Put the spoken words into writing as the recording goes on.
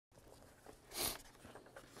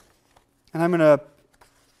And I'm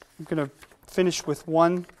gonna finish with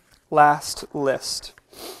one last list.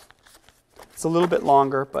 It's a little bit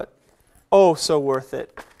longer, but oh, so worth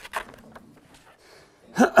it.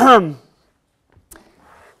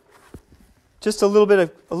 Just a little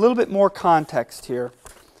bit more context here,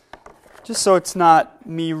 just so it's not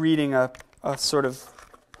me reading a sort of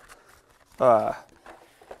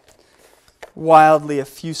wildly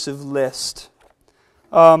effusive list.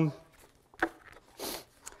 The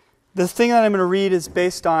thing that I'm going to read is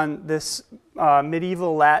based on this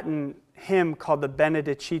medieval Latin hymn called the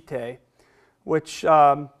Benedicite, which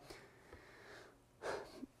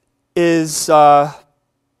is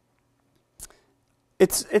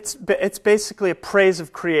it's basically a praise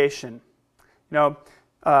of creation.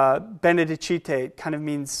 Benedicite kind of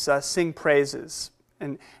means sing praises.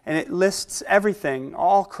 And it lists everything,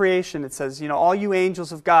 all creation. It says, all you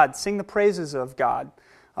angels of God, sing the praises of God.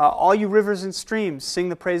 All you rivers and streams, sing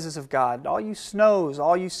the praises of God. All you snows,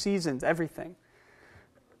 all you seasons, everything.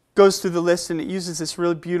 Goes through the list and it uses this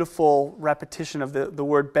really beautiful repetition of the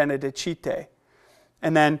word benedicite.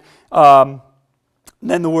 And then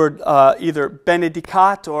the word either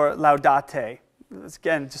benedicat or laudate.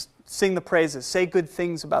 Again, just sing the praises, say good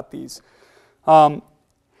things about these. I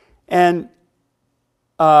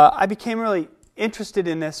became really interested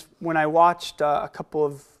in this when I watched a couple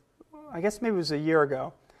of, I guess maybe it was a year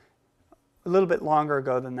ago, a little bit longer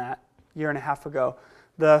ago than that, year and a half ago,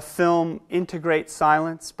 the film Into Great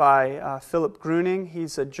Silence by Philip Gruning.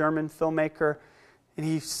 He's a German filmmaker, and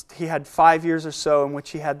he had 5 years or so in which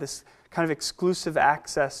he had this kind of exclusive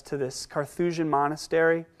access to this Carthusian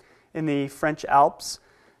monastery in the French Alps,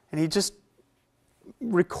 and he just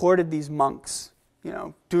recorded these monks,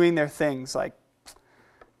 doing their things like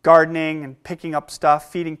gardening and picking up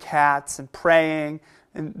stuff, feeding cats and praying,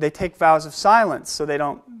 and they take vows of silence. So the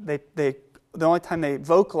only time they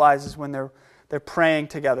vocalize is when they're praying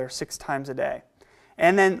together 6 times a day.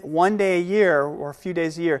 And then one day a year or a few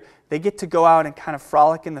days a year, they get to go out and kind of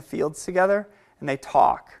frolic in the fields together, and they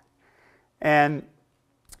talk. And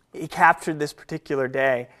he captured this particular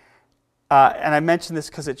day. And I mention this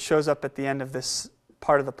because it shows up at the end of this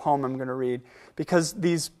part of the poem I'm going to read. Because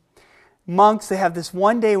these monks, they have this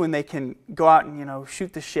one day when they can go out and,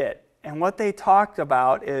 shoot the shit. And what they talked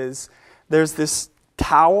about is there's this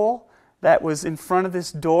towel that was in front of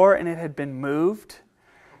this door and it had been moved.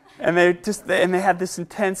 And they had this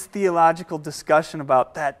intense theological discussion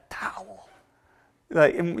about that towel.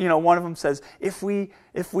 Like, one of them says, if we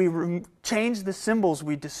change the symbols,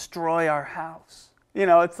 we destroy our house.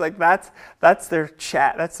 It's like that's their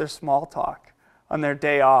chat, that's their small talk on their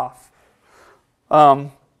day off.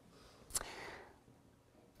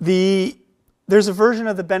 There's a version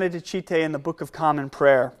of the Benedicite in the Book of Common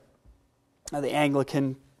Prayer, the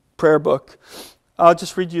Anglican prayer book. I'll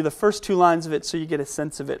just read you the first 2 lines of it so you get a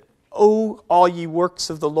sense of it. O all ye works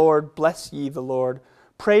of the Lord, bless ye the Lord.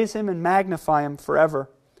 Praise him and magnify him forever.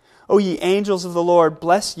 O ye angels of the Lord,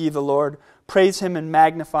 bless ye the Lord. Praise him and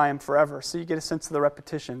magnify him forever. So you get a sense of the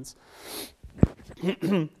repetitions.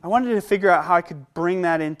 I wanted to figure out how I could bring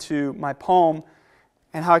that into my poem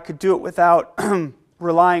and how I could do it without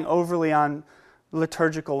relying overly on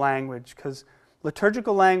liturgical language, because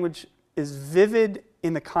liturgical language is vivid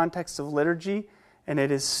in the context of liturgy, and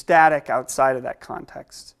it is static outside of that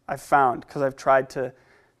context, I've found, because I've tried to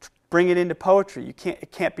bring it into poetry.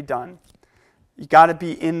 It can't be done. You got to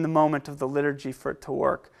be in the moment of the liturgy for it to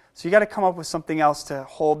work. So you got to come up with something else to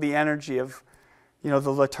hold the energy of, the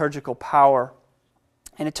liturgical power.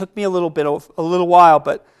 And it took me a little while,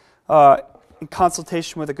 but in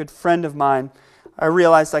consultation with a good friend of mine, I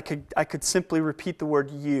realized I could simply repeat the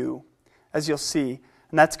word "you," as you'll see,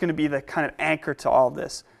 and that's going to be the kind of anchor to all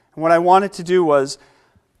this. And what I wanted to do was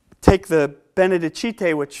take the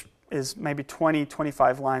Benedicite, which is maybe 20,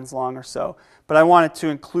 25 lines long or so, but I wanted to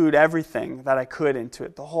include everything that I could into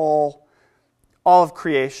it, all of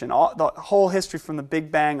creation, the whole history from the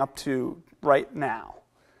Big Bang up to right now,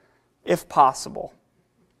 if possible,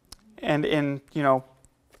 and in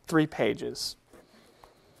 3 pages.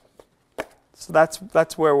 So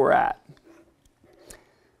that's where we're at.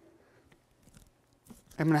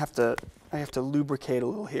 I have to lubricate a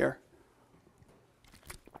little here.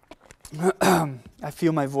 I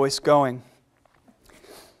feel my voice going.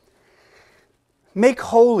 Make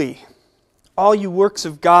holy all you works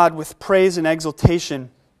of God with praise and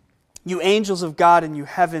exultation. You angels of God and you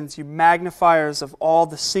heavens, you magnifiers of all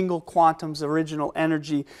the single quantum's original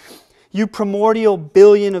energy. You primordial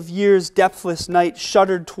billion of years depthless night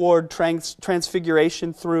shuddered toward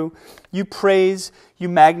transfiguration through. You praise, you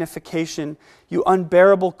magnification, you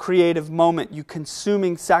unbearable creative moment, you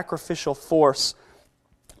consuming sacrificial force.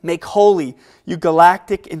 Make holy, you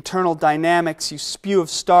galactic internal dynamics, you spew of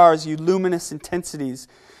stars, you luminous intensities,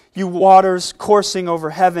 you waters coursing over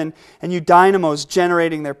heaven, and you dynamos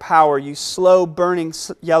generating their power, you slow burning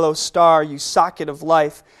yellow star, you socket of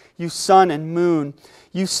life, you sun and moon,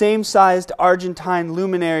 you same-sized Argentine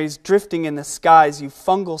luminaries drifting in the skies, you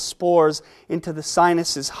fungal spores into the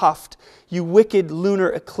sinuses huffed, you wicked lunar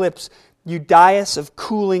eclipse, you dais of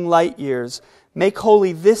cooling light years. Make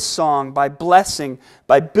holy this song by blessing,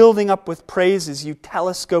 by building up with praises, you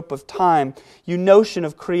telescope of time, you notion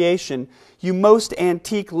of creation, you most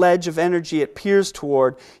antique ledge of energy it peers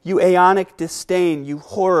toward, you aeonic disdain, you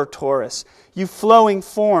horror torus, you flowing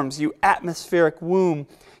forms, you atmospheric womb,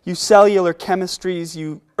 you cellular chemistries,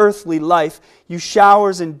 you earthly life, you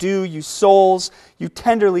showers and dew, you souls, you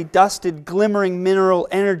tenderly dusted, glimmering mineral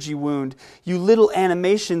energy wound, you little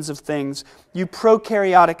animations of things, you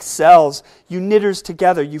prokaryotic cells, you knitters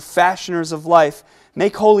together, you fashioners of life.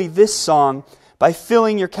 Make holy this song by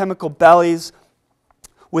filling your chemical bellies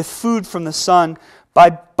with food from the sun, by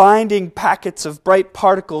binding packets of bright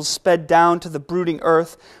particles sped down to the brooding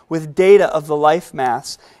earth with data of the life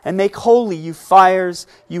mass. And make holy you fires,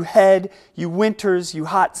 you head, you winters, you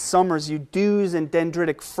hot summers, you dews and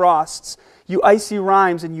dendritic frosts, you icy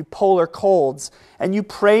rhymes and you polar colds, and you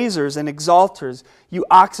praisers and exalters, you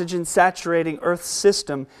oxygen-saturating Earth's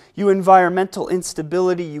system, you environmental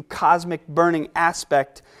instability, you cosmic burning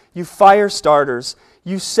aspect, you fire starters,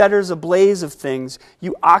 you setters ablaze of things,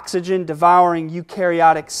 you oxygen-devouring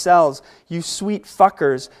eukaryotic cells, you sweet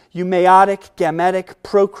fuckers, you meiotic, gametic,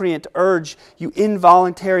 procreant urge, you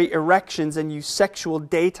involuntary erections and you sexual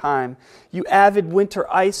daytime, you avid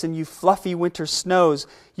winter ice and you fluffy winter snows,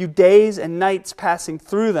 you days and nights passing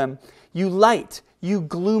through them, you light, you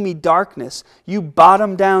gloomy darkness, you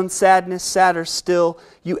bottom-down sadness sadder still,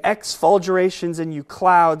 you exfulgurations and you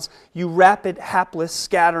clouds, you rapid hapless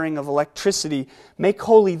scattering of electricity, make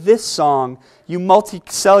holy this song, you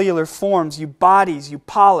multicellular forms, you bodies, you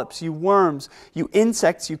polyps, you worms, you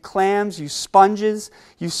insects, you clams, you sponges,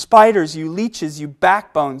 you spiders, you leeches, you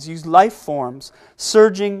backbones, you life forms,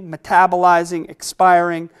 surging, metabolizing,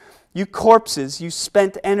 expiring, you corpses, you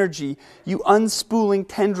spent energy, you unspooling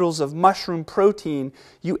tendrils of mushroom protein,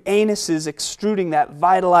 you anuses extruding that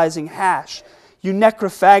vitalizing hash, you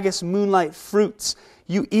necrophagous moonlight fruits,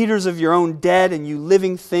 you eaters of your own dead and you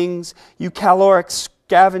living things, you caloric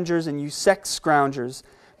scavengers and you sex scroungers.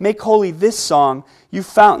 Make holy this song, you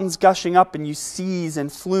fountains gushing up and you seas and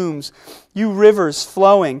flumes, you rivers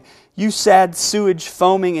flowing, you sad sewage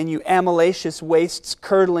foaming and you amylaceous wastes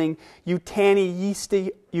curdling, you tannic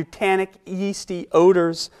yeasty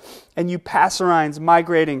odors, and you passerines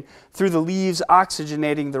migrating through the leaves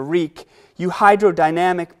oxygenating the reek, you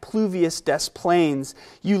hydrodynamic pluvious des plains,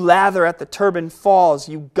 you lather at the turbine falls,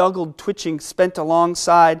 you guggled twitching spent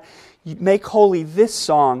alongside, you make holy this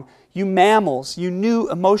song, you mammals, you new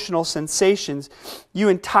emotional sensations, you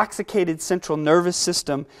intoxicated central nervous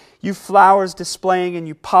system, you flowers displaying and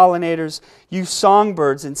you pollinators, you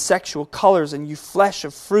songbirds in sexual colors and you flesh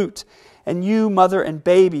of fruit, and you, mother and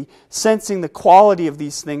baby, sensing the quality of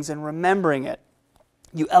these things and remembering it.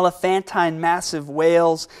 You elephantine massive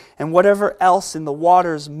whales and whatever else in the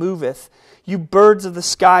waters moveth, you birds of the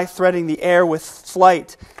sky threading the air with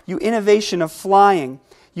flight, you innovation of flying,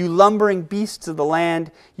 you lumbering beasts of the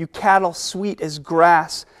land, you cattle sweet as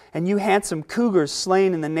grass, and you handsome cougars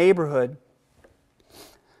slain in the neighborhood.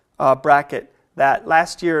 Bracket, that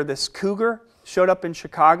last year this cougar showed up in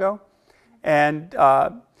Chicago, and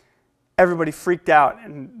everybody freaked out,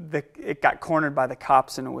 and it got cornered by the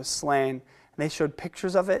cops and it was slain. And they showed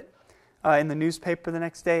pictures of it in the newspaper the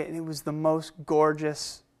next day, and it was the most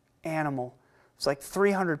gorgeous animal. It was like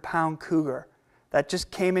 300-pound cougar that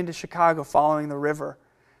just came into Chicago following the river,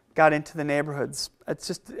 got into the neighborhoods. It's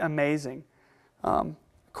just amazing. Of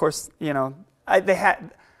course, you know, they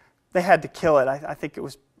had to kill it. I think it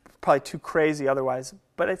was probably too crazy otherwise,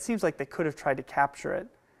 but it seems like they could have tried to capture it.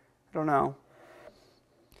 I don't know.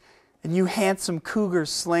 And you handsome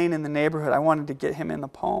cougars slain in the neighborhood. I wanted to get him in the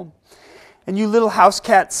poem. And you little house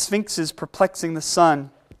cat sphinxes perplexing the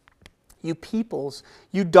sun. You peoples,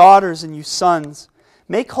 you daughters and you sons.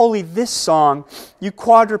 Make holy this song, you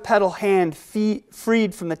quadrupedal hand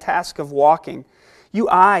freed from the task of walking. You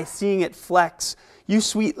eye seeing it flex. You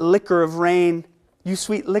sweet liquor of rain. You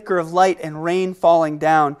sweet liquor of light and rain falling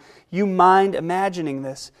down. You mind imagining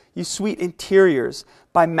this. You sweet interiors,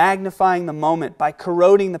 by magnifying the moment, by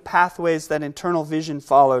corroding the pathways that internal vision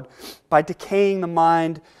followed, by decaying the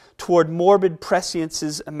mind toward morbid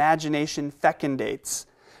prescience's imagination fecundates,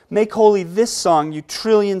 Make holy this song, you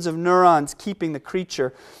trillions of neurons keeping the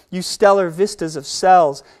creature, you stellar vistas of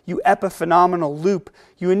cells, you epiphenomenal loop,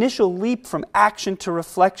 you initial leap from action to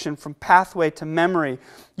reflection, from pathway to memory,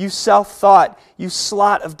 you self-thought, you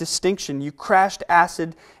slot of distinction, you crashed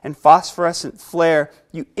acid and phosphorescent flare,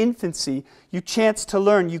 you infancy, you chance to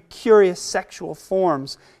learn, you curious sexual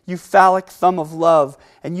forms, you phallic thumb of love,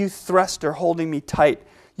 and you thruster holding me tight,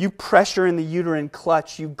 you pressure in the uterine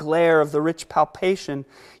clutch, you glare of the rich palpation,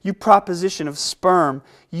 you proposition of sperm,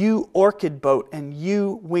 you orchid boat, and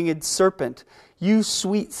you winged serpent, you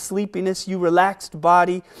sweet sleepiness, you relaxed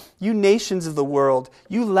body, you nations of the world,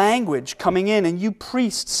 you language coming in, and you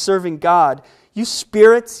priests serving God, you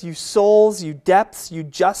spirits, you souls, you depths, you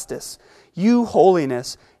justice, you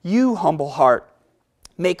holiness, you humble heart.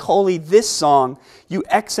 Make holy this song, you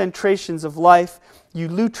excentrations of life, you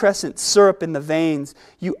lutrescent syrup in the veins,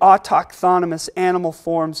 you autochthonous animal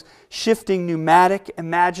forms, shifting pneumatic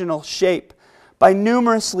imaginal shape, by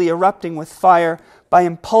numerously erupting with fire, by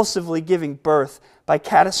impulsively giving birth, by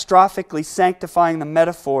catastrophically sanctifying the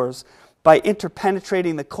metaphors, by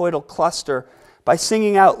interpenetrating the coital cluster, by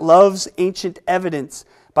singing out love's ancient evidence,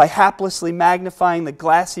 by haplessly magnifying the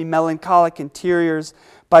glassy melancholic interiors,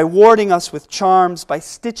 by warding us with charms, by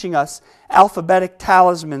stitching us alphabetic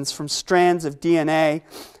talismans from strands of DNA,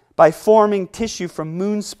 by forming tissue from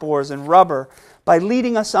moon spores and rubber, by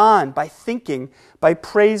leading us on, by thinking, by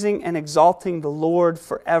praising and exalting the Lord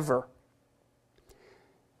forever.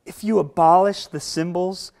 If you abolish the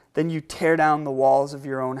symbols, then you tear down the walls of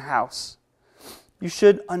your own house. You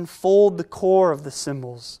should unfold the core of the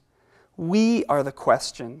symbols. We are the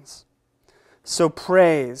questions. So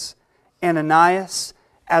praise Ananias,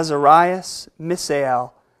 Azarias,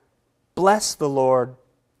 Misael. Bless the Lord.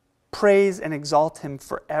 Praise and exalt Him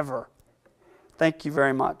forever. Thank you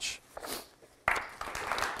very much.